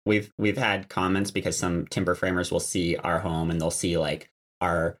we've had comments because some timber framers will see our home and they'll see like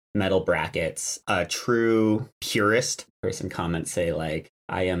our metal brackets. A true purist person comments say like,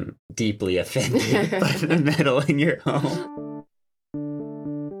 I am deeply offended by the metal in your home.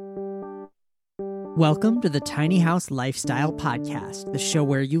 Welcome to the Tiny House Lifestyle Podcast, the show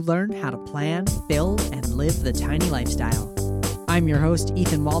where you learn how to plan, build, and live the tiny lifestyle. I'm your host,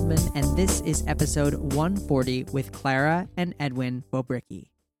 Ethan Waldman, and this is episode 140 with Clara and Edwin Bobricki.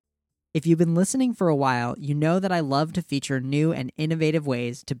 If you've been listening for a while, you know that I love to feature new and innovative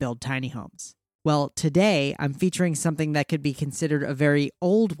ways to build tiny homes. Well, today I'm featuring something that could be considered a very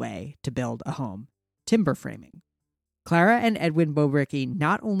old way to build a home: timber framing. Clara and Edwin Bobricki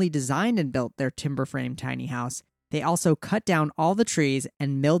not only designed and built their timber frame tiny house, they also cut down all the trees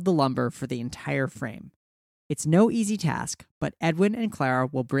and milled the lumber for the entire frame. It's no easy task, but Edwin and Clara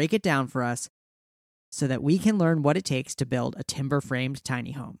will break it down for us so that we can learn what it takes to build a timber-framed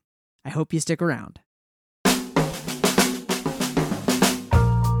tiny home. I hope you stick around.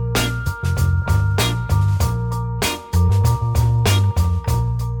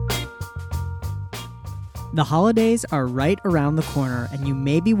 The holidays are right around the corner, and you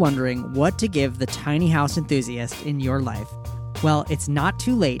may be wondering what to give the tiny house enthusiast in your life. Well, it's not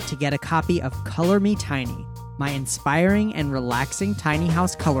too late to get a copy of Color Me Tiny, my inspiring and relaxing tiny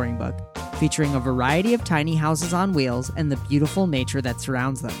house coloring book, featuring a variety of tiny houses on wheels and the beautiful nature that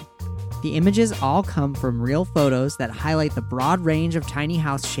surrounds them. The images all come from real photos that highlight the broad range of tiny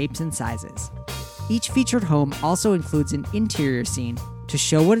house shapes and sizes. Each featured home also includes an interior scene to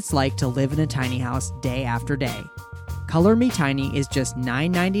show what it's like to live in a tiny house day after day. Color Me Tiny is just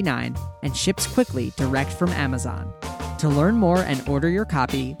 $9.99 and ships quickly direct from Amazon. To learn more and order your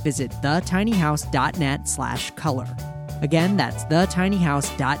copy, visit thetinyhouse.net/color. Again, that's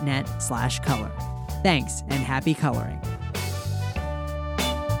thetinyhouse.net/color. Thanks and happy coloring.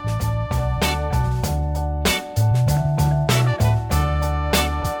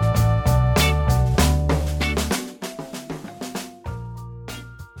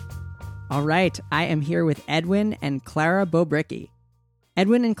 All right, I am here with Edwin and Clara Bobricki.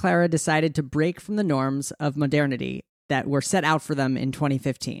 Edwin and Clara decided to break from the norms of modernity that were set out for them in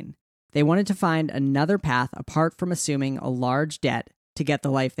 2015. They wanted to find another path apart from assuming a large debt to get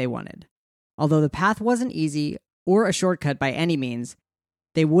the life they wanted. Although the path wasn't easy or a shortcut by any means,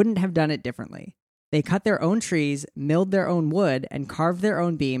 they wouldn't have done it differently. They cut their own trees, milled their own wood, and carved their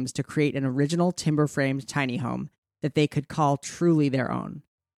own beams to create an original timber-framed tiny home that they could call truly their own.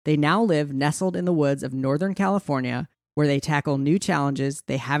 They now live nestled in the woods of Northern California, where they tackle new challenges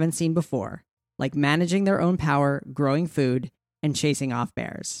they haven't seen before, like managing their own power, growing food, and chasing off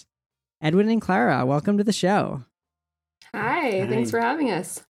bears. Edwin and Clara, welcome to the show. Hi, thanks for having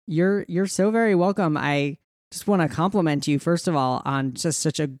us. You're so very welcome. I just want to compliment you, first of all, on just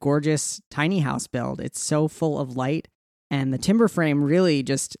such a gorgeous tiny house build. It's so full of light, and the timber frame really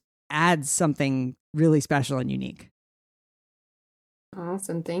just adds something really special and unique.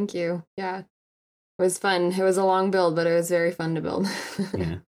 Awesome, thank you. Yeah, it was fun. It was a long build, but it was very fun to build.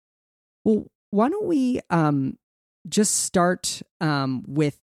 Yeah. Well, why don't we just start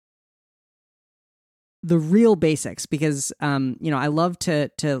with the real basics, because I love to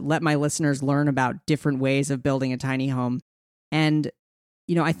let my listeners learn about different ways of building a tiny home. And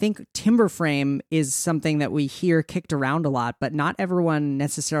I think timber frame is something that we hear kicked around a lot, but not everyone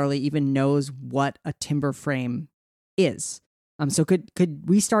necessarily even knows what a timber frame is. So could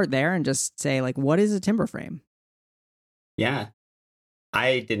we start there and just say, like, what is a timber frame? Yeah.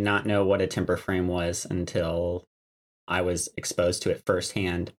 I did not know what a timber frame was until I was exposed to it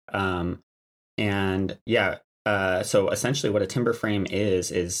firsthand. So essentially what a timber frame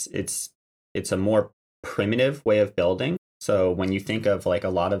is it's a more primitive way of building. So when you think of like a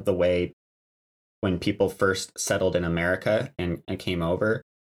lot of the way when people first settled in America and came over,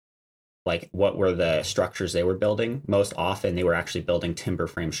 like what were the structures they were building? Most often they were actually building timber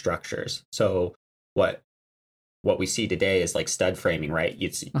frame structures. So what we see today is like stud framing, right?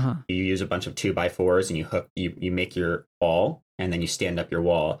 You use a bunch of 2x4s and you make your wall and then you stand up your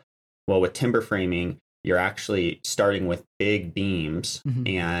wall. Well, with timber framing, you're actually starting with big beams,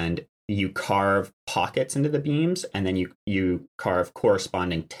 and you carve pockets into the beams, and then you carve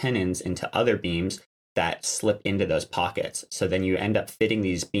corresponding tenons into other beams that slip into those pockets. So then you end up fitting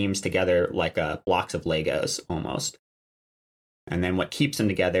these beams together like blocks of Legos almost. And then what keeps them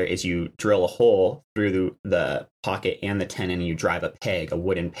together is you drill a hole through the pocket and the tenon, and you drive a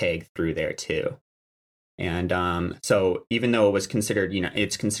wooden peg through there too. And so even though it was considered,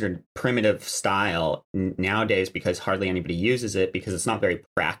 it's considered primitive style nowadays because hardly anybody uses it because it's not very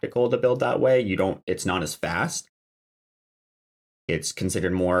practical to build that way. It's not as fast. it's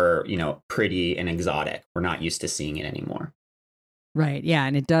considered more, pretty and exotic. We're not used to seeing it anymore. Right. Yeah.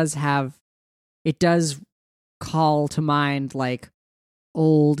 And it does call to mind like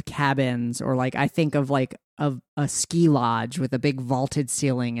old cabins, or like I think of like a ski lodge with a big vaulted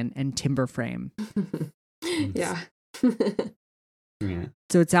ceiling and timber frame. Yeah. Yeah.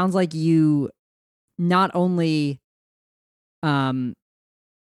 So it sounds like you not only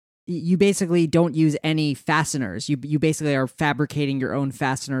you basically don't use any fasteners. You basically are fabricating your own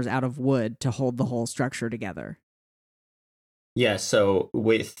fasteners out of wood to hold the whole structure together. Yeah, so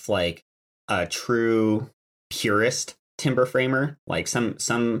with like a true purist timber framer, like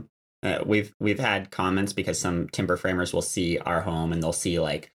we've had comments because some timber framers will see our home and they'll see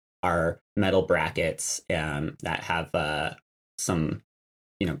like our metal brackets that have some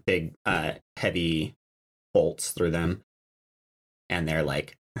big heavy bolts through them, and they're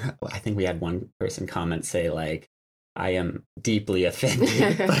like, I think we had one person comment say like, I am deeply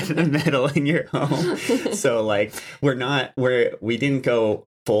offended by the metal in your home. So like we didn't go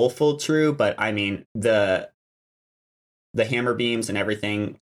full true, but I mean the hammer beams and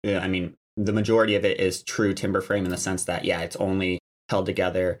everything, I mean the majority of it is true timber frame in the sense that it's only held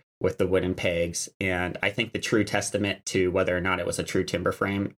together with the wooden pegs. And I think the true testament to whether or not it was a true timber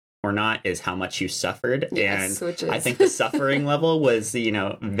frame or not is how much you suffered. Yes, and I think the suffering level was,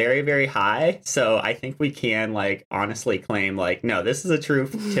 very, very high. So I think we can like honestly claim like, no, this is a true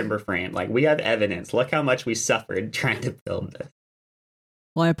timber frame. Like we have evidence. Look how much we suffered trying to build this.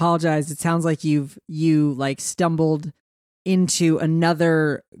 Well, I apologize. It sounds like you like stumbled into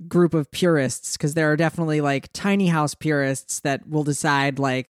another group of purists, because there are definitely like tiny house purists that will decide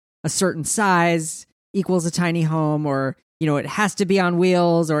like a certain size equals a tiny home, or it has to be on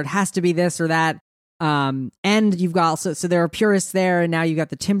wheels, or it has to be this or that. And you've got so there are purists there, and now you got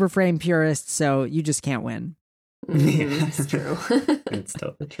the timber frame purists, so you just can't win. It's true. It's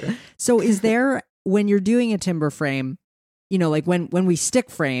totally true. So is there, when you're doing a timber frame, like when we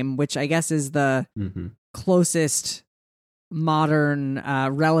stick frame, which I guess is the closest modern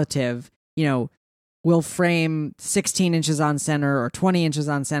relative, we'll frame 16 inches on center or 20 inches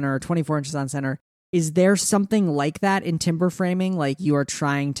on center or 24 inches on center. Is there something like that in timber framing? Like you are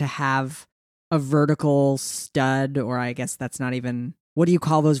trying to have a vertical stud, or I guess that's not even, what do you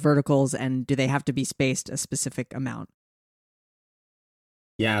call those verticals? And do they have to be spaced a specific amount?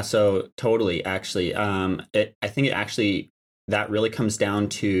 Yeah, so totally. Actually, I think it actually, that really comes down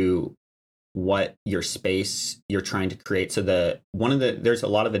to what your space you're trying to create. So there's a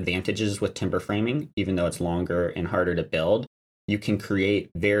lot of advantages with timber framing, even though it's longer and harder to build. You can create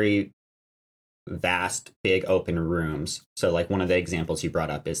very vast, big open rooms. So like one of the examples you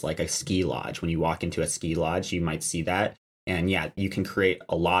brought up is like a ski lodge. When you walk into a ski lodge, you might see that. And you can create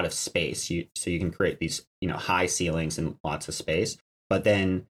a lot of space. So you can create these, high ceilings and lots of space. But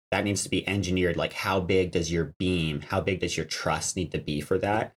then that needs to be engineered. Like how big does your beam, how big does your truss need to be for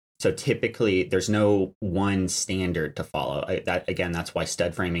that? So typically there's no one standard to follow. That's why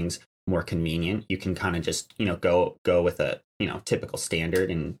stud framing's more convenient. You can kind of just, go with a, typical standard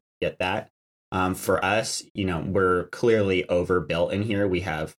and get that. For us, we're clearly overbuilt in here. We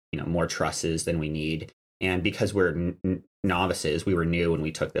have, more trusses than we need. And because we're novices, we were new when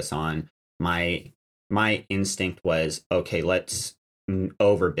we took this on. My instinct was, okay, let's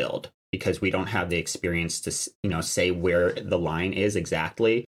overbuild, because we don't have the experience to, say where the line is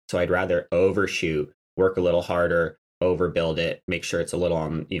exactly. So I'd rather overshoot, work a little harder, overbuild it, make sure it's a little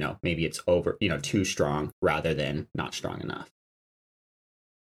on, maybe it's over, too strong rather than not strong enough.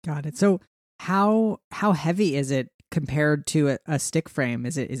 Got it. So how heavy is it compared to a stick frame?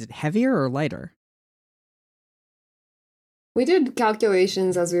 Is it heavier or lighter? We did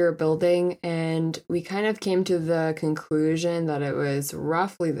calculations as we were building, and we kind of came to the conclusion that it was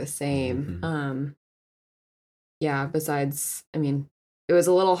roughly the same. Besides, I mean, it was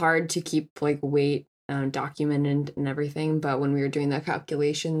a little hard to keep like weight documented and everything, but when we were doing the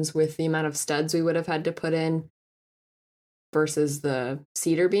calculations with the amount of studs we would have had to put in versus the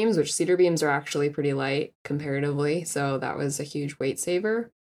cedar beams, which cedar beams are actually pretty light comparatively, so that was a huge weight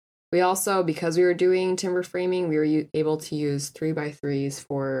saver. We also, because we were doing timber framing, we were able to use 3x3s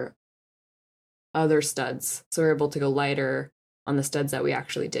for other studs. So we were able to go lighter on the studs that we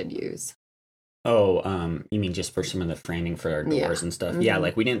actually did use. Oh, you mean just for some of the framing for our doors and stuff? Mm-hmm. Yeah,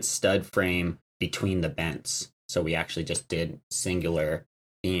 like we didn't stud frame between the bents. So we actually just did singular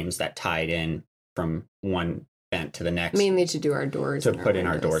beams that tied in from one bent to the next. Mainly to do our doors. To put in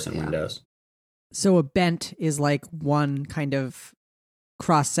our doors and windows. So a bent is like one kind of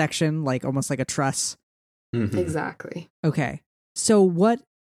cross section, like almost like a truss. Mm-hmm. Exactly. Okay. So what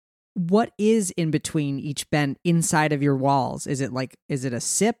what is in between each bend inside of your walls? Is it a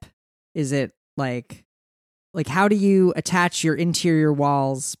SIP? Is it like how do you attach your interior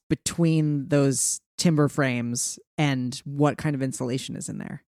walls between those timber frames, and what kind of insulation is in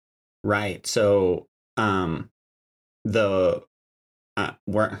there? Right. So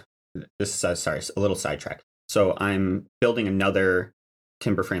we're this is sorry, a little sidetrack. So I'm building another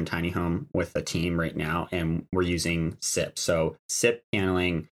timber frame tiny home with a team right now, and we're using SIP. So SIP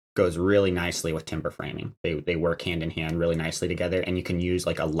paneling goes really nicely with timber framing. They work hand in hand really nicely together, and you can use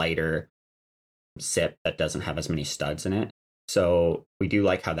like a lighter SIP that doesn't have as many studs in it. So we do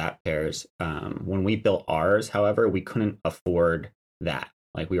like how that pairs. When we built ours, however, we couldn't afford that.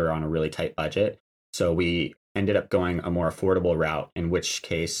 Like, we were on a really tight budget. So we ended up going a more affordable route, in which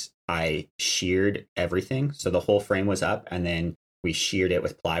case I sheared everything. So the whole frame was up, and then we sheared it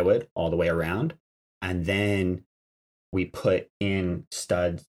with plywood all the way around. And then we put in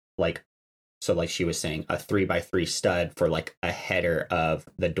studs, like she was saying, a 3x3 stud for like a header of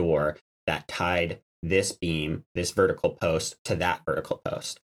the door that tied this beam, this vertical post, to that vertical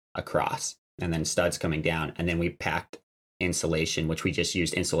post across, and then studs coming down. And then we packed insulation, which we just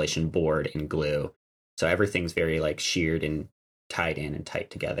used insulation board and glue. So everything's very like sheared and tied in and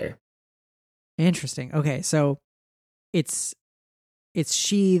tight together. Interesting. Okay, so it's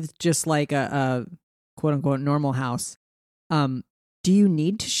sheathed just like a quote unquote normal house. Do you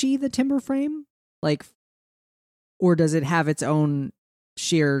need to sheathe a timber frame, like, or does it have its own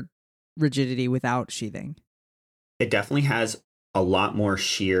sheer rigidity without sheathing? It definitely has a lot more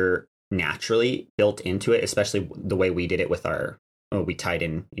shear naturally built into it, especially the way we did it with we tied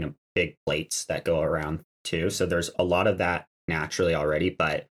in, big plates that go around too. So there's a lot of that naturally already,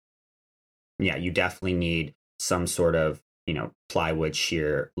 but yeah, you definitely need some sort of, plywood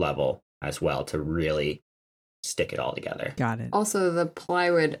shear level as well to really stick it all together. Got it. Also, the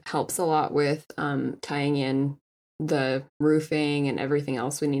plywood helps a lot with tying in the roofing and everything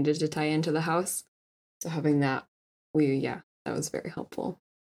else we needed to tie into the house. So having that, that was very helpful.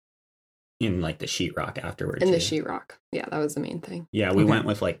 In like the sheetrock afterwards. And the sheetrock. Yeah, that was the main thing. Yeah, we went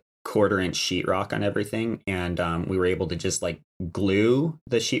with like 1/4-inch sheetrock on everything, and we were able to just like glue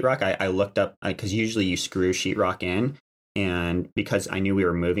the sheetrock. I looked up, because usually you screw sheetrock in, and because I knew we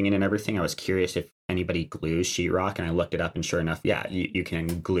were moving it and everything, I was curious if anybody glues sheetrock, and I looked it up, and sure enough, yeah, you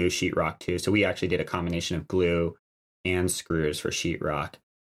can glue sheetrock too. So we actually did a combination of glue and screws for sheetrock,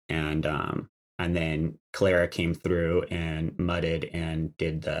 and then Clara came through and mudded and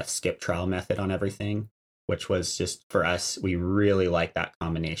did the skip trowel method on everything, which was just, for us, we really like that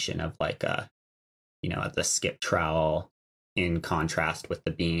combination of like the skip trowel in contrast with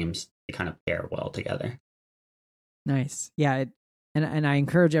the beams. They kind of pair well together. Nice. Yeah. And I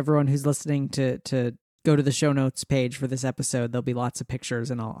encourage everyone who's listening to go to the show notes page for this episode. There'll be lots of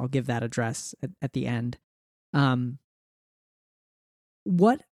pictures, and I'll give that address at the end.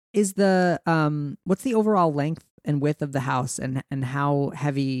 What is what's the overall length and width of the house, and how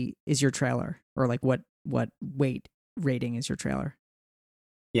heavy is your trailer, or like what weight rating is your trailer?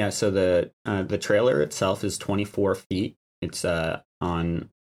 Yeah, so the trailer itself is 24 feet. It's on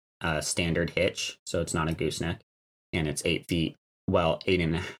a standard hitch, so it's not a gooseneck, and it's 8 feet. Well,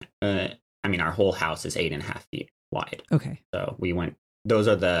 8.5. Our whole house is 8.5 feet wide. Okay. So we went. Those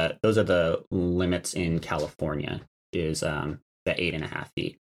are the limits in California. Is the 8.5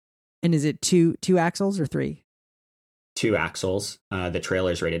 feet. And is it two axles or three? 2 axles. The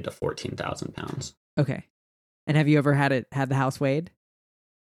trailer is rated to 14,000 pounds. Okay. And have you ever had the house weighed?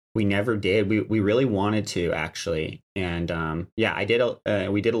 We never did. We really wanted to, actually. And I did.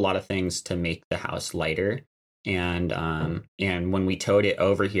 We did a lot of things to make the house lighter. And when we towed it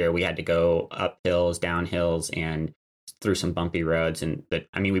over here, we had to go up hills, down hills, and through some bumpy roads. And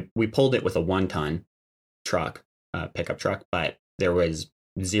we pulled it with a 1-ton truck, pickup truck, but there was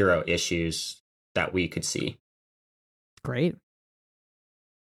 0 issues that we could see. Great.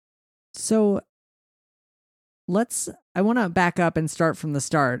 So I want to back up and start from the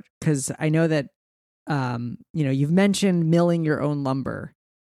start, because I know that, you've mentioned milling your own lumber,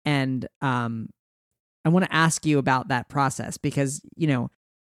 and I want to ask you about that process, because,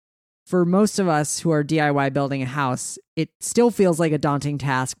 for most of us who are DIY building a house, it still feels like a daunting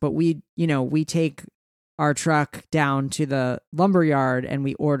task, but we take our truck down to the lumber yard and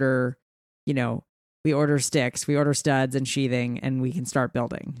we order sticks, we order studs and sheathing, and we can start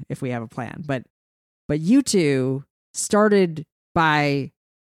building if we have a plan. But you two started by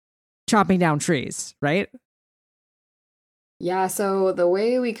chopping down trees, right? Yeah, so the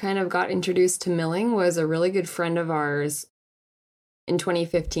way we kind of got introduced to milling was a really good friend of ours in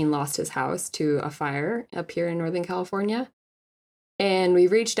 2015 lost his house to a fire up here in Northern California. And we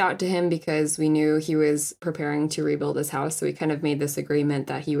reached out to him because we knew he was preparing to rebuild his house. So we kind of made this agreement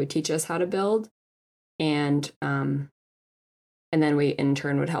that he would teach us how to build. And then we in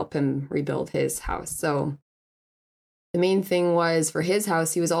turn would help him rebuild his house. So the main thing was for his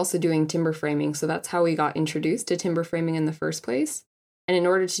house, he was also doing timber framing. So that's how we got introduced to timber framing in the first place. And in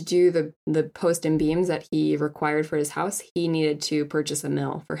order to do the post and beams that he required for his house, he needed to purchase a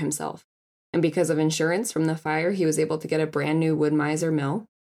mill for himself. And because of insurance from the fire, he was able to get a brand new Wood-Mizer mill.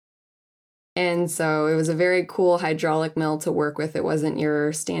 And so it was a very cool hydraulic mill to work with. It wasn't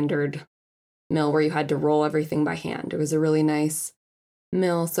your standard mill where you had to roll everything by hand. It was a really nice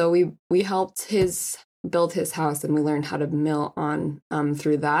mill. So we helped build his house, and we learned how to mill on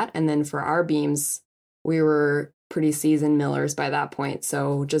through that. And then for our beams, we were pretty seasoned millers by that point.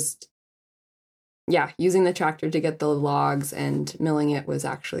 So just, using the tractor to get the logs and milling it was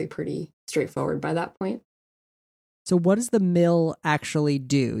actually pretty straightforward by that point. So what does the mill actually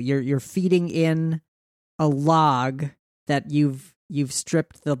do? You're feeding in a log that you've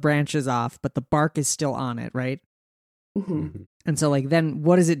stripped the branches off, but the bark is still on it, right? Mm-hmm. And so then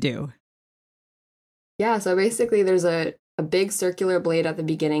what does it do? Yeah, so basically there's a big circular blade at the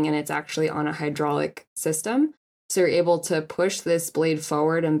beginning, and it's actually on a hydraulic system. So you're able to push this blade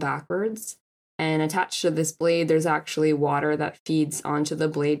forward and backwards. And attached to this blade, there's actually water that feeds onto the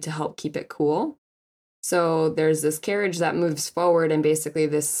blade to help keep it cool. So there's this carriage that moves forward, and basically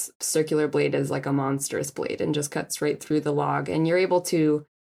this circular blade is like a monstrous blade and just cuts right through the log. And you're able to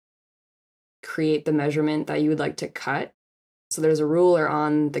create the measurement that you would like to cut. So there's a ruler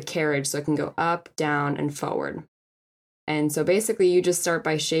on the carriage so it can go up, down, and forward. And so basically you just start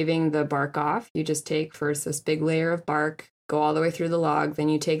by shaving the bark off. You just take first this big layer of bark, go all the way through the log, then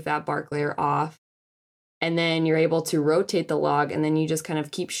you take that bark layer off, and then you're able to rotate the log, and then you just kind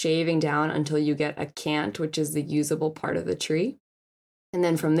of keep shaving down until you get a cant, which is the usable part of the tree. And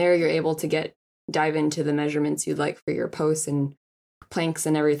then from there, you're able to dive into the measurements you'd like for your posts and planks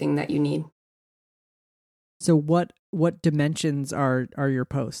and everything that you need. So what dimensions are your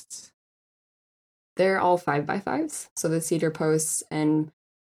posts? They're all 5x5s. So the cedar posts, and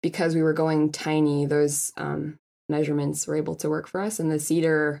because we were going tiny, those measurements were able to work for us. And the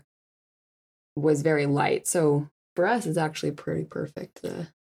cedar was very light. So for us, it's actually pretty perfect. The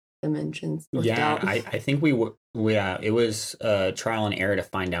dimensions worked out. I think it was trial and error to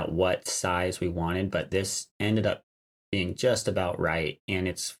find out what size we wanted, but this ended up being just about right. And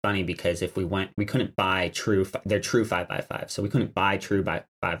it's funny because if we couldn't buy they're true 5x5. So we couldn't buy true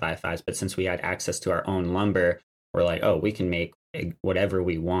 5x5s, but since we had access to our own lumber, we're like, oh, we can make whatever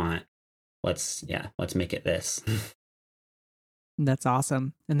we want. Let's make it this. That's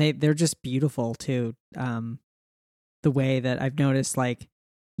awesome. And they're just beautiful too. The way that I've noticed, like,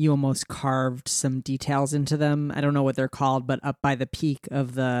 you almost carved some details into them. I don't know what they're called, but up by the peak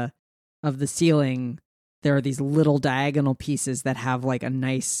of the ceiling, there are these little diagonal pieces that have like a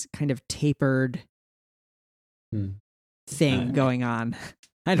nice kind of tapered thing going on.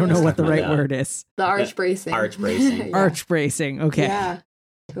 I don't know what the right word is. The arch bracing. Arch bracing. Yeah. Arch bracing. Okay. Yeah,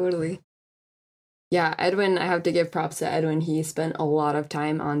 totally. Yeah, Edwin, I have to give props to Edwin. He spent a lot of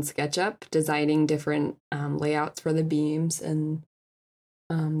time on SketchUp designing different layouts for the beams. And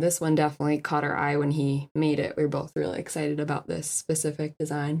this one definitely caught our eye when he made it. We were both really excited about this specific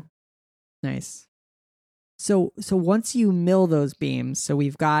design. Nice. So once you mill those beams, so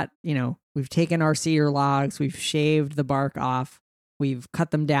we've got, we've taken our cedar logs, we've shaved the bark off, we've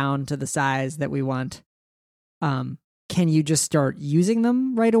cut them down to the size that we want. Can you just start using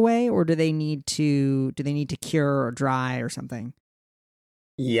them right away, or do they need to cure or dry or something?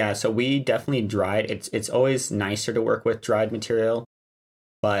 Yeah, so we definitely dried. It's always nicer to work with dried material,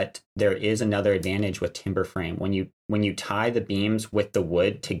 but there is another advantage with timber frame. When you tie the beams with the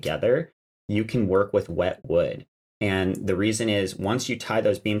wood together, you can work with wet wood. And the reason is, once you tie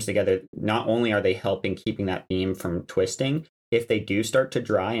those beams together, not only are they helping keeping that beam from twisting, if they do start to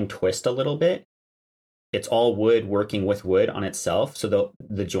dry and twist a little bit, it's all wood working with wood on itself. So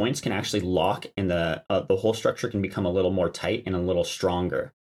the joints can actually lock, and the whole structure can become a little more tight and a little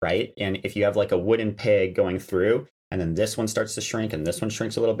stronger, right? And if you have like a wooden peg going through, and then this one starts to shrink and this one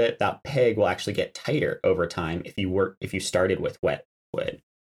shrinks a little bit, that peg will actually get tighter over time if you started with wet wood.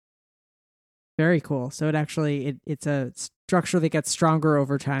 Very cool. So it actually it's a structure that gets stronger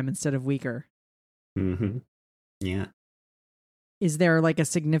over time instead of weaker. Mm-hmm. Yeah. Is there like a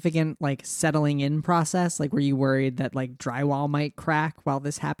significant like settling in process? Like, were you worried that like drywall might crack while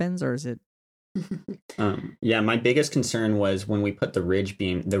this happens, or is it? Yeah, my biggest concern was when we put the ridge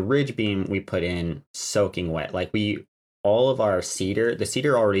beam we put in soaking wet. Like all of our the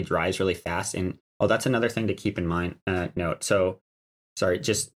cedar already dries really fast. And that's another thing to keep in mind, note. So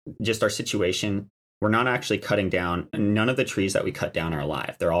just our situation. We're not actually cutting down. None of the trees that we cut down are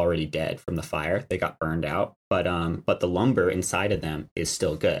alive. They're already dead from the fire. They got burned out. But the lumber inside of them is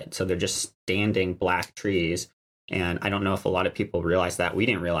still good. So they're just standing black trees. And I don't know if a lot of people realize that. We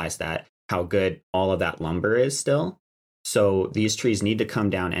didn't realize that, how good all of that lumber is still. So these trees need to come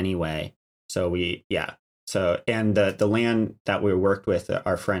down anyway. So and the land that we worked with,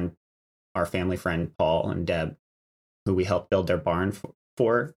 our family friend, Paul and Deb, who we helped build their barn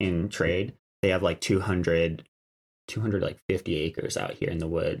for in trade. They have like 250 acres out here in the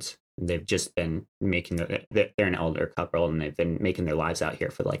woods. They've just been they're an elder couple, and they've been making their lives out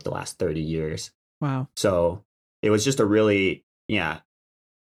here for like the last 30 years. Wow. So it was just a really,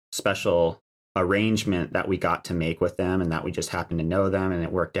 special arrangement that we got to make with them, and that we just happened to know them, and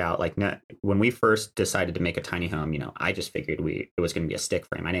it worked out. Like when we first decided to make a tiny home, I just figured it was going to be a stick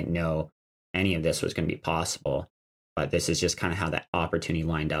frame. I didn't know any of this was going to be possible. But this is just kind of how that opportunity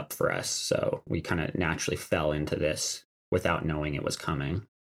lined up for us. So we kind of naturally fell into this without knowing it was coming.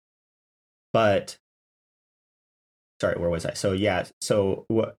 But, sorry, where was I? So,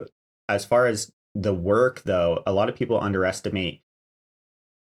 as far as the work, though, a lot of people underestimate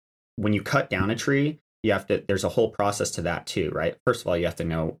when you cut down a tree, there's a whole process to that too, right? First of all, you have to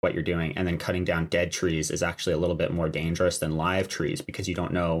know what you're doing. And then cutting down dead trees is actually a little bit more dangerous than live trees, because you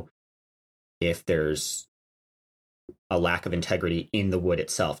don't know if there's a lack of integrity in the wood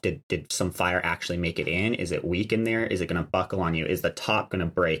itself. Did some fire actually make it in? Is it weak in there? Is it going to buckle on you? Is the top going to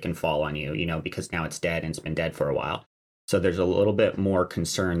break and fall on you, because now it's dead and it's been dead for a while. So there's a little bit more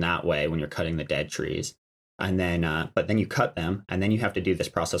concern that way when you're cutting the dead trees. And then, but then you cut them, and then you have to do this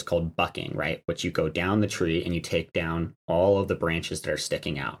process called bucking, right? Which you go down the tree and you take down all of the branches that are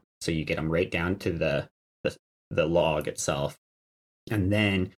sticking out. So you get them right down to the log itself. And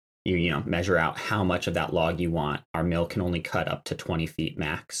then you measure out how much of that log you want. Our mill can only cut up to 20 feet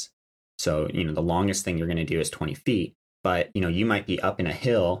max. So, the longest thing you're going to do is 20 feet. But, you might be up in a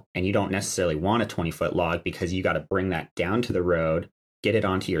hill and you don't necessarily want a 20-foot log, because you got to bring that down to the road, get it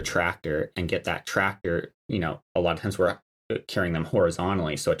onto your tractor, and get that tractor, a lot of times we're carrying them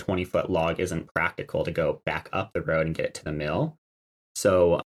horizontally. So a 20-foot log isn't practical to go back up the road and get it to the mill.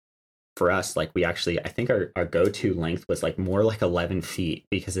 So for us, like I think our go-to length was like more like 11 feet,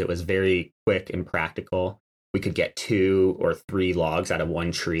 because it was very quick and practical. We could get 2 or 3 logs out of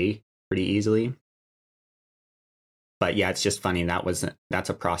one tree pretty easily. But yeah, it's just funny. That's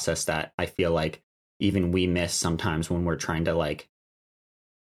a process that I feel like even we miss sometimes when we're trying to like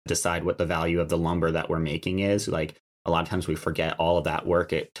decide what the value of the lumber that we're making is. Like a lot of times we forget all of that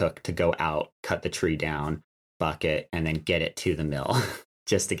work it took to go out, cut the tree down, buck it, and then get it to the mill.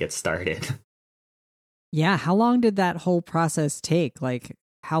 Just to get started. Yeah. How long did that whole process take? Like,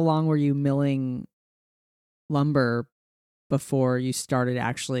 how long were you milling lumber before you started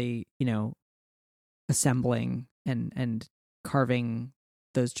actually, assembling and carving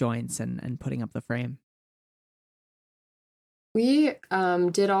those joints and putting up the frame? We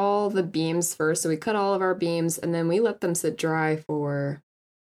did all the beams first. So we cut all of our beams, and then we let them sit dry for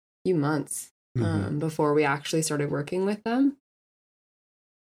a few months before we actually started working with them.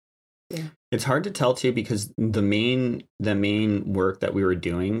 Yeah. It's hard to tell too, because the main work that we were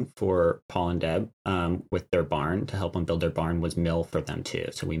doing for Paul and Deb with their barn to help them build their barn was mill for them too.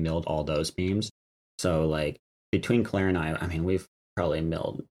 So we milled all those beams. So like between Claire and I mean, we've probably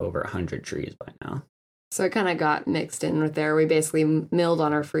milled over 100 trees by now. So it kind of got mixed in with there. We basically milled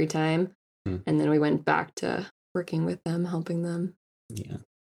on our free time, and then we went back to working with them, helping them. Yeah.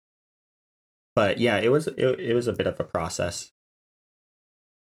 But yeah, it was a bit of a process.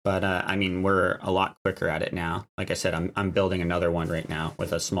 But I mean, we're a lot quicker at it now. Like I said, I'm building another one right now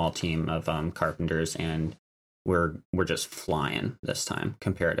with a small team of carpenters, and we're just flying this time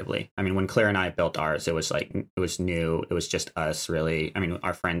comparatively. I mean, when Claire and I built ours, it was new. It was just us, really. I mean,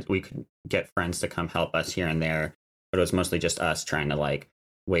 our friends, we could get friends to come help us here and there, but it was mostly just us trying to like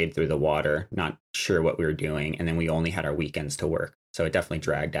wade through the water, not sure what we were doing, and then we only had our weekends to work. So it definitely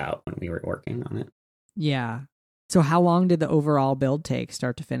dragged out when we were working on it. Yeah. So how long did the overall build take,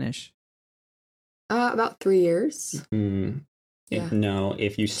 start to finish? About 3 years. Yeah. No,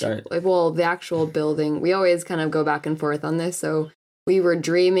 if you start... Well, the actual building, we always kind of go back and forth on this. So we were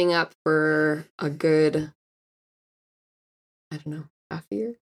dreaming up for a good, I don't know, half a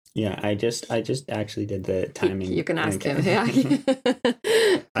year. Yeah, I just actually did the timing. You can ask him. Yeah.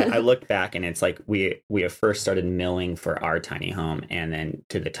 I looked back, and it's like we have first started milling for our tiny home, and then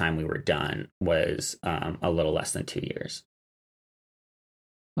to the time we were done was a little less than 2 years.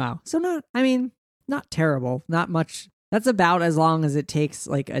 Wow. So not terrible. Not much. That's about as long as it takes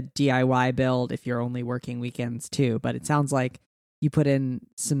like a DIY build if you're only working weekends too. But it sounds like you put in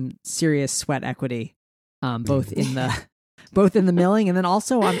some serious sweat equity, both in the milling, and then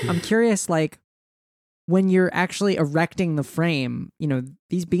also I'm curious, like when you're actually erecting the frame,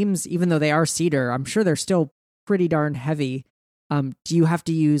 these beams, even though they are cedar, I'm sure they're still pretty darn heavy. Do you have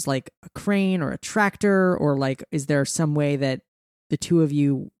to use like a crane or a tractor, or like is there some way that the two of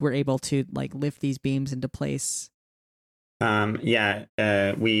you were able to like lift these beams into place?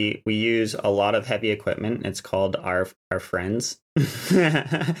 We use a lot of heavy equipment. It's called our friends,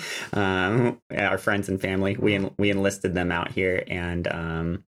 our friends and family. We enlisted them out here,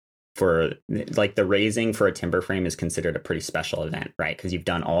 and for like the raising for a timber frame is considered a pretty special event, right? Because you've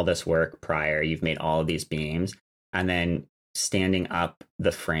done all this work prior, you've made all of these beams, and then standing up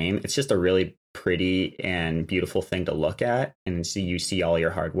the frame, it's just a really pretty and beautiful thing to look at, and so you see all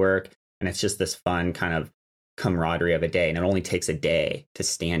your hard work, and it's just this fun kind of camaraderie of a day, and it only takes a day to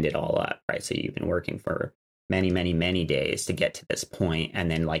stand it all up, right? So you've been working for many days to get to this point, and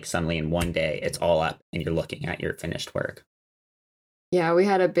then like suddenly in one day it's all up and you're looking at your finished work. Yeah, we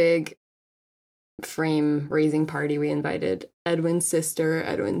had a big frame raising party. We invited Edwin's sister,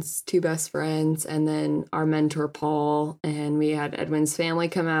 Edwin's two best friends, and then our mentor Paul, and we had Edwin's family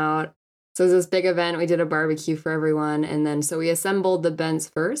come out. So it was this big event. We did a barbecue for everyone, and then so we assembled the bents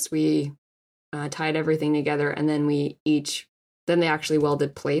first. We tied everything together, and then then they actually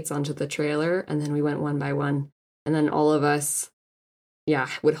welded plates onto the trailer, and then we went one by one, and then all of us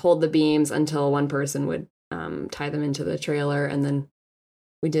would hold the beams until one person would tie them into the trailer, and then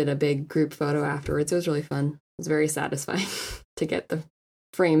we did a big group photo afterwards. It was really fun. It was very satisfying to get the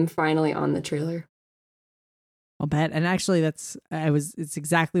frame finally on the trailer. I'll bet. And actually it's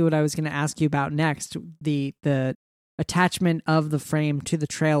exactly what I was going to ask you about next, the attachment of the frame to the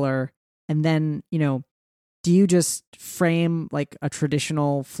trailer. And then, do you just frame like a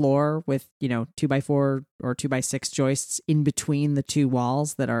traditional floor with, 2x4 or 2x6 joists in between the two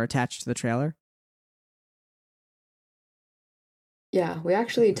walls that are attached to the trailer? Yeah, we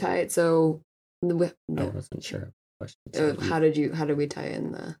actually tie it. So I wasn't sure. How did we tie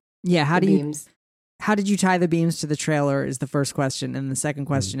in the beams? How did you tie the beams to the trailer is the first question. And the second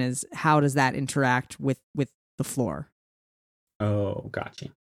question is, how does that interact with the floor? Oh, gotcha.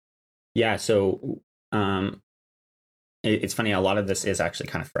 Yeah, so it's funny. A lot of this is actually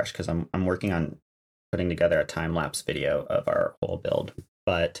kind of fresh because I'm working on putting together a time-lapse video of our whole build.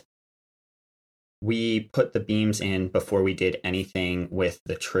 But we put the beams in before we did anything with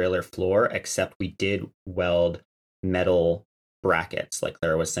the trailer floor, except we did weld metal brackets, like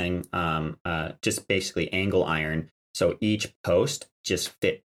Clara was saying, just basically angle iron. So each post just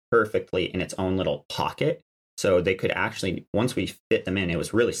fit perfectly in its own little pocket. So they could actually, once we fit them in, it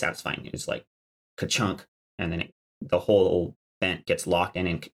was really satisfying. It was like ka-chunk, and then the whole bent gets locked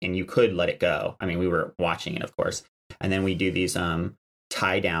in, and you could let it go. I mean, we were watching it, of course. And then we do these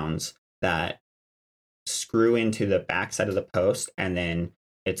tie downs that screw into the backside of the post, and then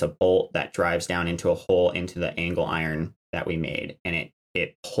it's a bolt that drives down into a hole into the angle iron that we made, and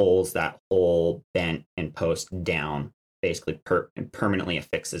it pulls that whole bent and post down, basically permanently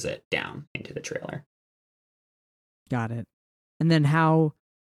affixes it down into the trailer. Got it. And then how,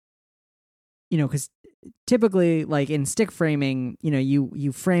 because typically like in stick framing,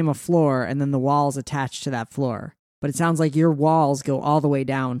 you frame a floor and then the walls attached to that floor. But it sounds like your walls go all the way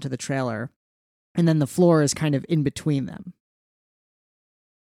down to the trailer, and then the floor is kind of in between them.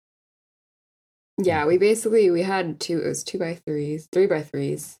 Yeah, we had it was 2x3s,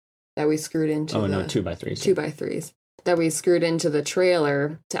 3x3s that we screwed into. 2x3s. 2x3s that we screwed into the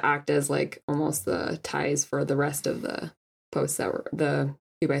trailer to act as like almost the ties for the rest of the posts that were the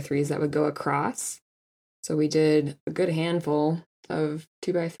 2x3s that would go across. So we did a good handful of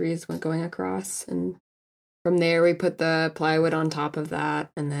 2x3s went going across, and from there we put the plywood on top of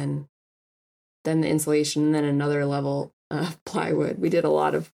that, and then the insulation, and then another level of plywood. We did a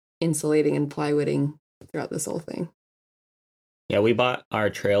lot of insulating and plywooding throughout this whole thing. Yeah, we bought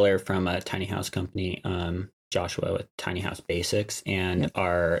our trailer from a tiny house company, Joshua with Tiny House Basics, and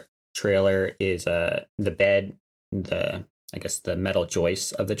our trailer is the bed, the metal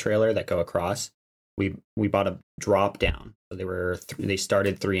joists of the trailer that go across. We bought a drop down, so they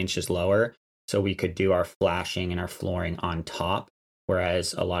started 3 inches lower, so we could do our flashing and our flooring on top,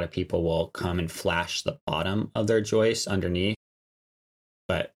 whereas a lot of people will come and flash the bottom of their joists underneath.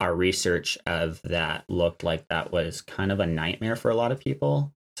 But our research of that looked like that was kind of a nightmare for a lot of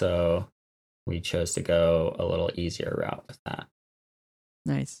people. So we chose to go a little easier route with that.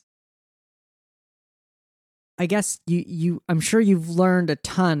 Nice. I guess I'm sure you've learned a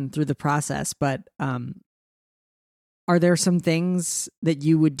ton through the process, but are there some things that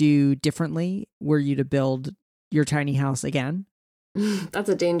you would do differently were you to build your tiny house again? That's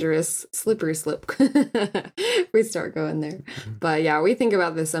a dangerous slippery slope. We start going there. But yeah, we think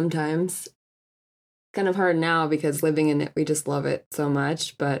about this sometimes. Kind of hard now because living in it, we just love it so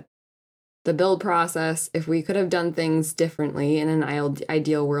much. But the build process, if we could have done things differently in an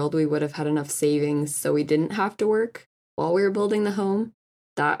ideal world, we would have had enough savings so we didn't have to work while we were building the home.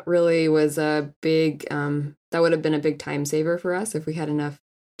 That really was a big, that would have been a big time saver for us if we had enough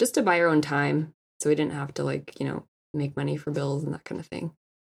just to buy our own time. So we didn't have to make money for bills and that kind of thing.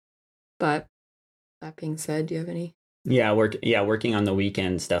 But that being said, do you have any? Yeah, working on the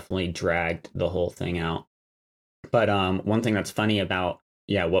weekends definitely dragged the whole thing out. But one thing that's funny about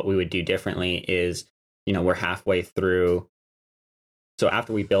what we would do differently is, we're halfway through. So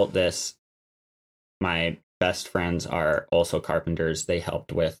after we built this, my best friends are also carpenters. They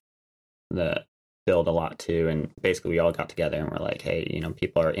helped with the build a lot too. And basically we all got together and we're like, hey,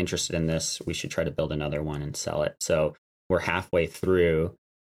 people are interested in this. We should try to build another one and sell it. So we're halfway through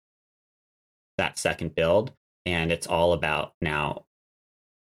that second build. And it's all about now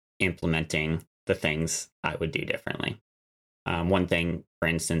implementing the things I would do differently. One thing, for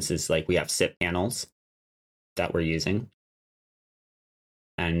instance, is like we have SIP panels that we're using.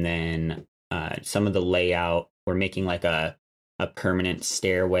 And then some of the layout, we're making like a permanent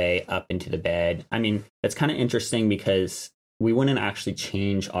stairway up into the bed. I mean, it's kind of interesting because we wouldn't actually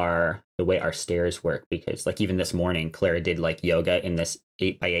change the way our stairs work, because like even this morning, Clara did like yoga in this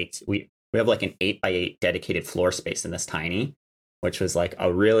 8x8. We have like an 8x8 dedicated floor space in this tiny, which was like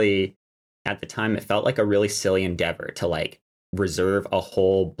at the time, it felt like a really silly endeavor to like reserve a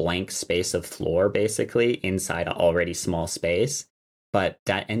whole blank space of floor basically inside an already small space. But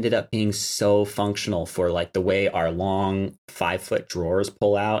that ended up being so functional for like the way our long 5-foot drawers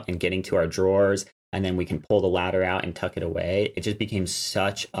pull out and getting to our drawers. And then we can pull the ladder out and tuck it away. It just became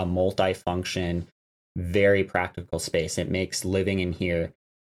such a multi-function, very practical space. It makes living in here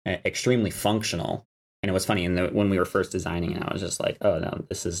extremely functional. And it was funny, when we were first designing it, I was just like, oh no,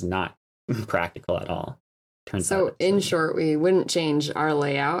 this is not practical at all. So in short, we wouldn't change our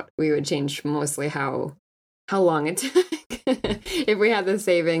layout. We would change mostly how long it took. If we had the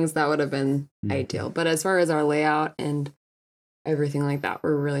savings, that would have been ideal. But as far as our layout and everything like that,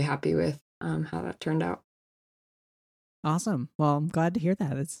 we're really happy with how that turned out. Awesome. Well, I'm glad to hear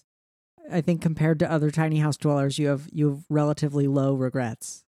that. I think compared to other tiny house dwellers, you have relatively low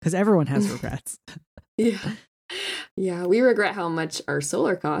regrets, because everyone has regrets. Yeah, we regret how much our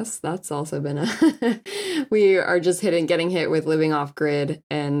solar costs. That's also been we are just getting hit with living off grid,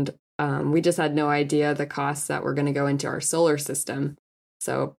 and we just had no idea the costs that were going to go into our solar system.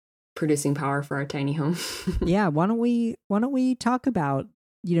 So producing power for our tiny home. Yeah, why don't we talk about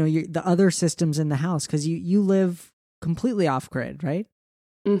the other systems in the house, because you live completely off grid, right?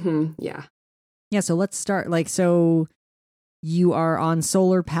 Yeah. Yeah. So let's start. So you are on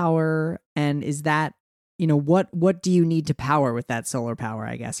solar power, and is that what do you need to power with that solar power?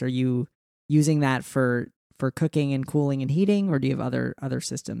 I guess, are you using that for cooking and cooling and heating, or do you have other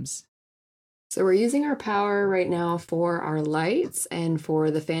systems? So we're using our power right now for our lights and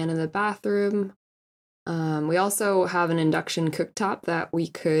for the fan in the bathroom. We also have an induction cooktop that we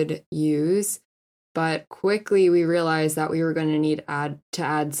could use, but quickly we realized that we were going to need to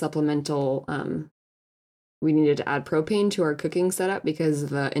add supplemental. We needed to add propane to our cooking setup because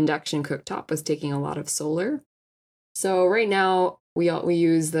the induction cooktop was taking a lot of solar. So right now we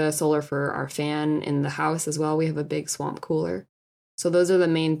use the solar for our fan in the house as well. We have a big swamp cooler. So those are the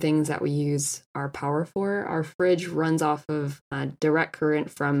main things that we use our power for. Our fridge runs off of direct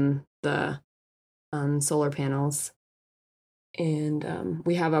current from the solar panels. And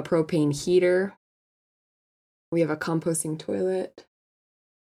we have a propane heater. We have a composting toilet.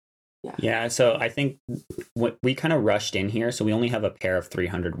 Yeah, so I think we kind of rushed in here. So we only have a pair of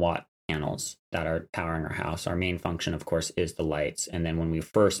 300-watt panels that are powering our house. Our main function, of course, is the lights. And then when we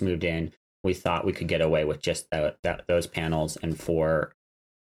first moved in, we thought we could get away with just those panels and 4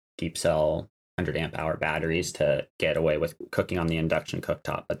 deep cell 100 amp hour batteries to get away with cooking on the induction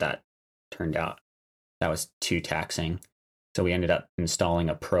cooktop. But that turned out that was too taxing. So we ended up installing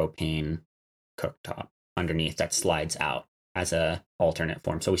a propane cooktop underneath that slides out as a alternate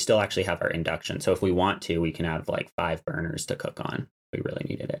form. So we still actually have our induction. So if we want to, we can have like 5 burners to cook on. We really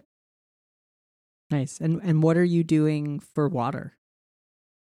needed it. Nice. And what are you doing for water?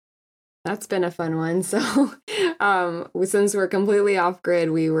 That's been a fun one. So since we're completely off grid,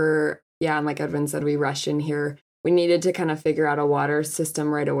 we were, and like Edwin said, we rushed in here. We needed to kind of figure out a water system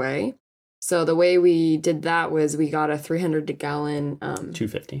right away. So the way we did that was we got a 250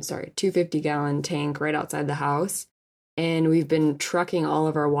 gallon tank right outside the house. And we've been trucking all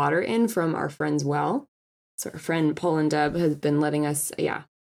of our water in from our friend's well. So our friend Paul and Deb has been letting us,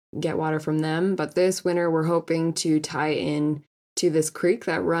 get water from them. But this winter, we're hoping to tie in to this creek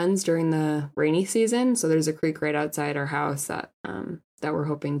that runs during the rainy season. So there's a creek right outside our house that we're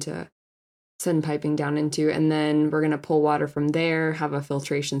hoping to send piping down into. And then we're going to pull water from there, have a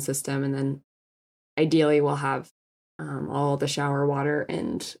filtration system. And then ideally we'll have all the shower water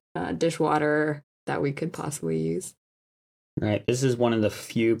and dishwater that we could possibly use. Right. This is one of the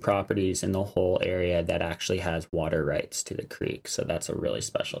few properties in the whole area that actually has water rights to the creek. So that's a really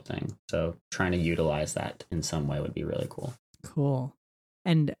special thing. So trying to utilize that in some way would be really cool. Cool.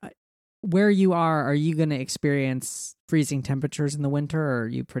 And where you are you going to experience freezing temperatures in the winter, or are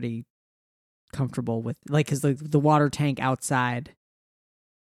you pretty comfortable with, like, is the water tank outside?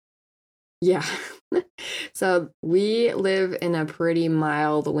 Yeah. So we live in a pretty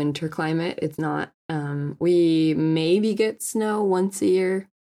mild winter climate. It's not, we maybe get snow once a year.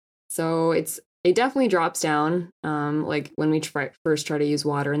 So it definitely drops down. Like when we first try to use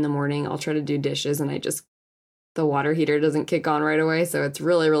water in the morning, I'll try to do dishes and the water heater doesn't kick on right away. So it's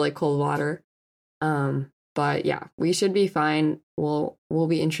really, really cold water. But yeah, we should be fine. We'll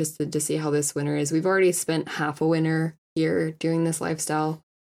be interested to see how this winter is. We've already spent half a winter here doing this lifestyle.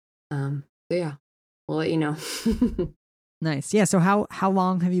 So yeah, we'll let you know. Nice. Yeah. So how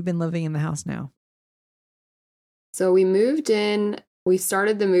long have you been living in the house now? So we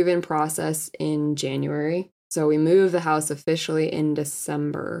started the move-in process in January. So we moved the house officially in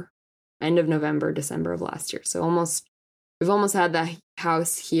December, end of November, December of last year. So we've almost had the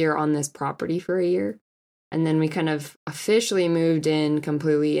house here on this property for a year. And then we kind of officially moved in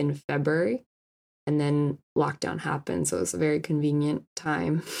completely in February. And then lockdown happened. So it's a very convenient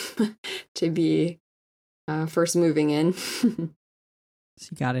time to be first moving in. So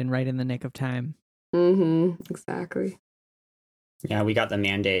you got in right in the nick of time. Exactly. Yeah, we got the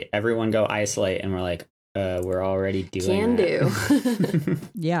mandate. Everyone go isolate. And we're like, we're already doing that. Do.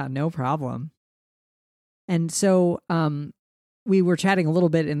 Yeah, no problem. And so we were chatting a little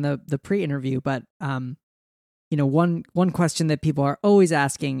bit in the pre-interview, but one question that people are always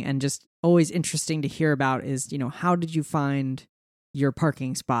asking and just always interesting to hear about is, how did you find your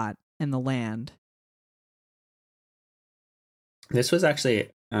parking spot and the land? This was actually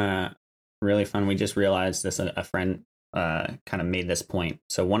really fun. We just realized this, a friend kind of made this point.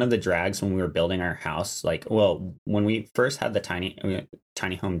 So one of the drags when we were building our house, when we first had the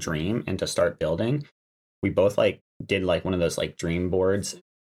tiny home dream and to start building, we both did one of those dream boards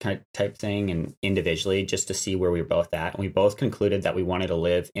type thing, and individually just to see where we were both at. And we both concluded that we wanted to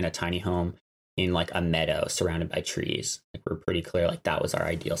live in a tiny home in a meadow surrounded by trees. We're pretty clear that was our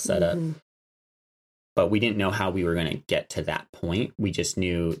ideal setup. But we didn't know how we were going to get to that point. We just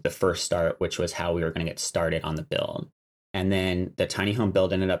knew the first start, which was how we were going to get started on the build. And then the tiny home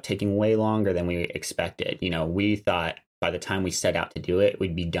build ended up taking way longer than we expected. We thought by the time we set out to do it,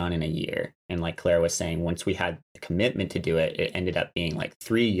 we'd be done in a year. And like Claire was saying, once we had the commitment to do it, it ended up being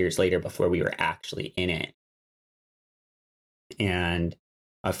 3 years later before we were actually in it. And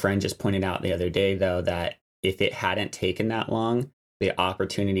a friend just pointed out the other day, though, that if it hadn't taken that long, the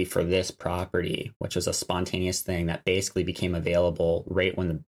opportunity for this property, which was a spontaneous thing that basically became available right when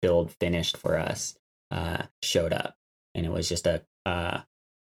the build finished for us, showed up. And it was just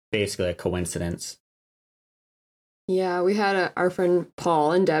basically a coincidence. Yeah, we had our friend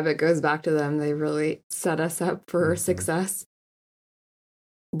Paul and Deb. It goes back to them. They really set us up for success.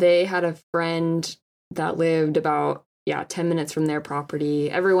 They had a friend that lived about 10 minutes from their property.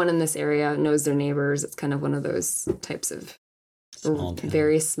 Everyone in this area knows their neighbors. It's kind of one of those types of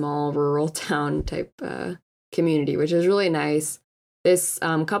very small rural town type community, which is really nice. This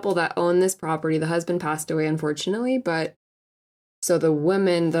couple that owned this property, the husband passed away, unfortunately, but so the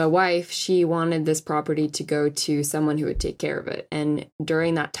wife, she wanted this property to go to someone who would take care of it. And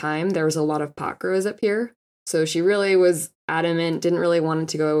during that time, there was a lot of pot grows up here. So she really was adamant, didn't really want it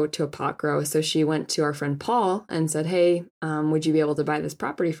to go to a pot grow. So she went to our friend Paul and said, hey, would you be able to buy this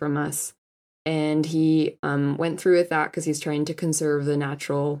property from us? And he went through with that because he's trying to conserve the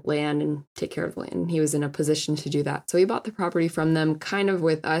natural land and take care of the land. He was in a position to do that. So he bought the property from them kind of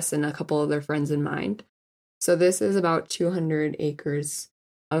with us and a couple of their friends in mind. So this is about 200 acres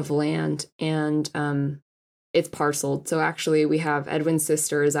of land, and it's parceled. So actually we have Edwin's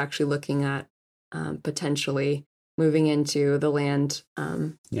sister is actually looking at potentially moving into the land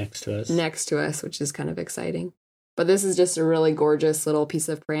next to us, which is kind of exciting. But this is just a really gorgeous little piece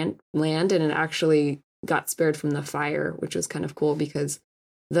of land, and it actually got spared from the fire, which was kind of cool because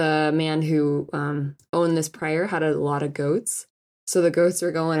the man who owned this prior had a lot of goats. So the goats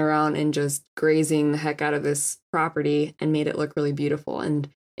were going around and just grazing the heck out of this property and made it look really beautiful. And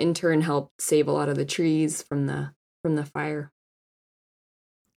in turn helped save a lot of the trees from the fire.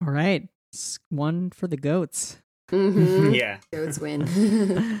 All right. One for the goats. Mm-hmm. Yeah. Goats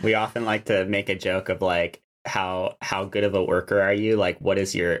win. We often like to make a joke of like how good of a worker are you? Like what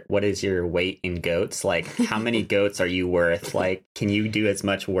is your weight in goats? Like how many goats are you worth? Like can you do as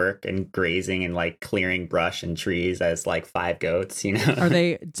much work and grazing and like clearing brush and trees as like 5 goats, you know? Are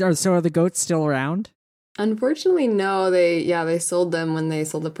the goats still around? Unfortunately, no. They sold them when they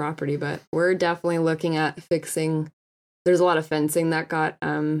sold the property, but we're definitely looking at fixing. There's a lot of fencing that got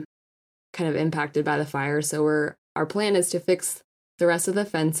kind of impacted by the fire, so our plan is to fix the rest of the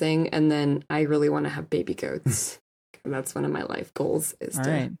fencing, and then I really want to have baby goats. That's one of my life goals is All to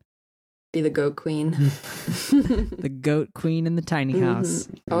right. be the goat queen. The goat queen in the tiny house.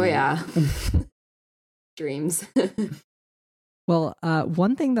 Oh yeah. Dreams. Well,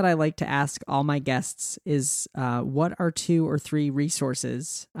 one thing that I like to ask all my guests is what are 2 or 3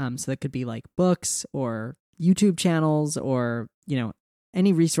 resources? So that could be like books or YouTube channels or,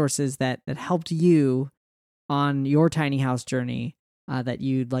 any resources that helped you on your tiny house journey that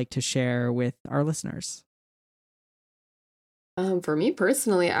you'd like to share with our listeners. For me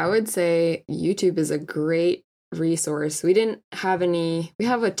personally, I would say YouTube is a great resource. We have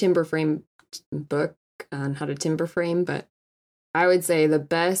a timber frame book on how to timber frame, but I would say the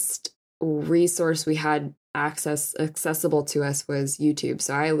best resource we had accessible to us was YouTube.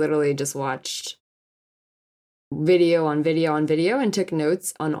 So I literally just watched video on video on video and took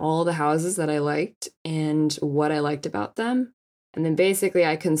notes on all the houses that I liked and what I liked about them. And then basically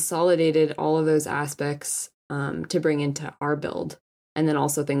I consolidated all of those aspects to bring into our build. And then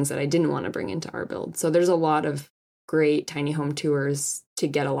also things that I didn't want to bring into our build. So there's a lot of great tiny home tours to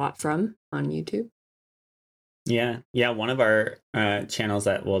get a lot from on YouTube. Yeah. One of our channels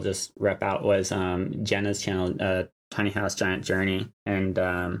that we'll just rep out was Jenna's channel, Tiny House Giant Journey, and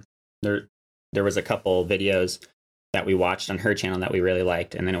there was a couple videos that we watched on her channel that we really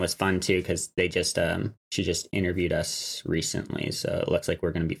liked, and then it was fun too because she just interviewed us recently, so it looks like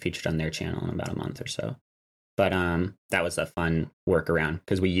we're going to be featured on their channel in about a month or so. But that was a fun workaround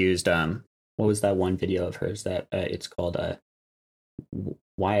because we used what was that one video of hers that it's called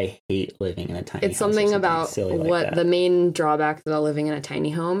Why I Hate Living in a Tiny House. It's something about what the main drawback about living in a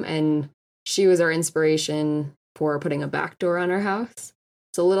tiny home. And she was our inspiration for putting a back door on our house.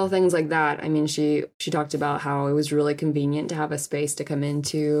 So little things like that. I mean, she talked about how it was really convenient to have a space to come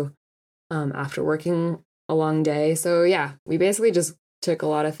into after working a long day. So yeah, we basically just took a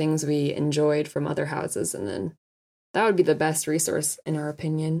lot of things we enjoyed from other houses. And then that would be the best resource in our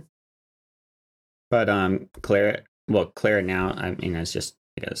opinion. But Clara now, I mean, I guess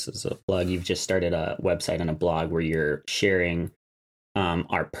as a plug, you've just started a website and a blog where you're sharing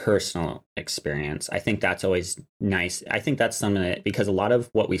our personal experience. I think that's always nice. I think that's something that, because a lot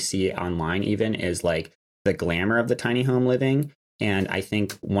of what we see online even is like the glamour of the tiny home living. And I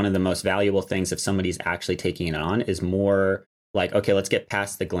think one of the most valuable things if somebody's actually taking it on is more like, okay, let's get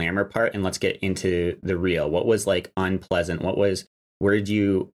past the glamour part and let's get into the real. What was like unpleasant? Where were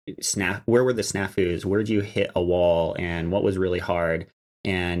the snafus? Where did you hit a wall? And what was really hard?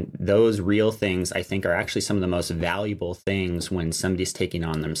 And those real things, I think, are actually some of the most valuable things when somebody's taking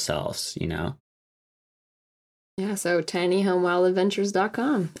on themselves, you know? Yeah, so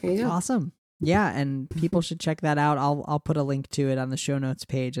tinyhomewildadventures.com. There you go. Awesome. Yeah, and people should check that out. I'll put a link to it on the show notes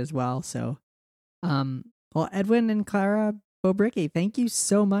page as well. So, well, Edwin and Clara Bobricki, thank you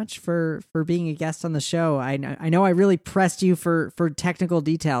so much for being a guest on the show. I know I really pressed you for technical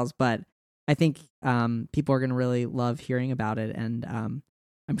details, but I think people are going to really love hearing about it, and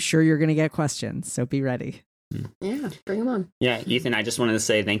I'm sure you're going to get questions, so be ready. Yeah, bring them on. Yeah, Ethan, I just wanted to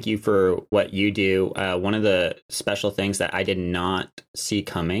say thank you for what you do. One of the special things that I did not see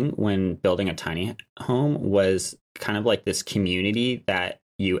coming when building a tiny home was kind of like this community that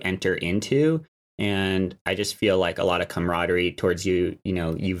you enter into. And I just feel like a lot of camaraderie towards you. You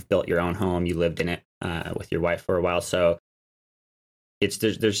know, you've built your own home, you lived in it with your wife for a while. So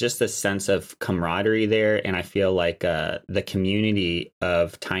there's just this sense of camaraderie there. And I feel like the community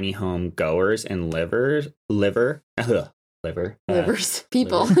of tiny home goers and livers, people.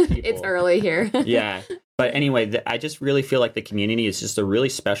 It's early here. Yeah. But anyway, I just really feel like the community is just a really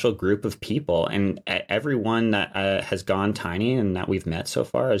special group of people. And everyone that has gone tiny and that we've met so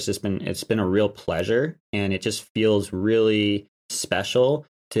far it's been a real pleasure. And it just feels really special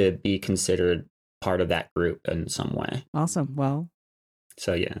to be considered part of that group in some way. Awesome. Well,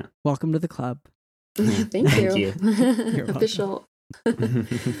 so yeah. Welcome to the club. Thank you. You're Official.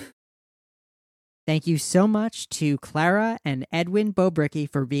 Thank you so much to Clara and Edwin Bobricki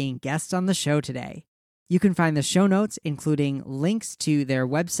for being guests on the show today. You can find the show notes, including links to their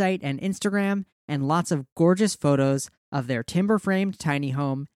website and Instagram, and lots of gorgeous photos of their timber-framed tiny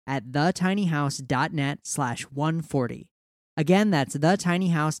home at thetinyhouse.net/140. Again, that's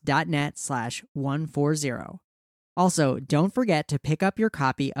thetinyhouse.net/140. Also, don't forget to pick up your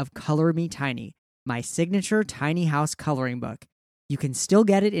copy of Color Me Tiny, my signature tiny house coloring book. You can still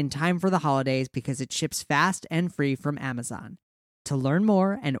get it in time for the holidays because it ships fast and free from Amazon. To learn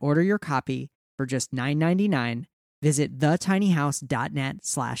more and order your copy for just $9.99, visit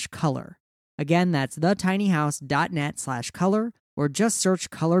thetinyhouse.net/color. Again, that's thetinyhouse.net/color, or just search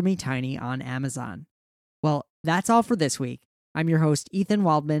Color Me Tiny on Amazon. Well, that's all for this week. I'm your host, Ethan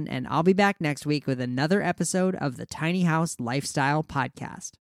Waldman, and I'll be back next week with another episode of the Tiny House Lifestyle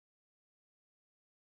Podcast.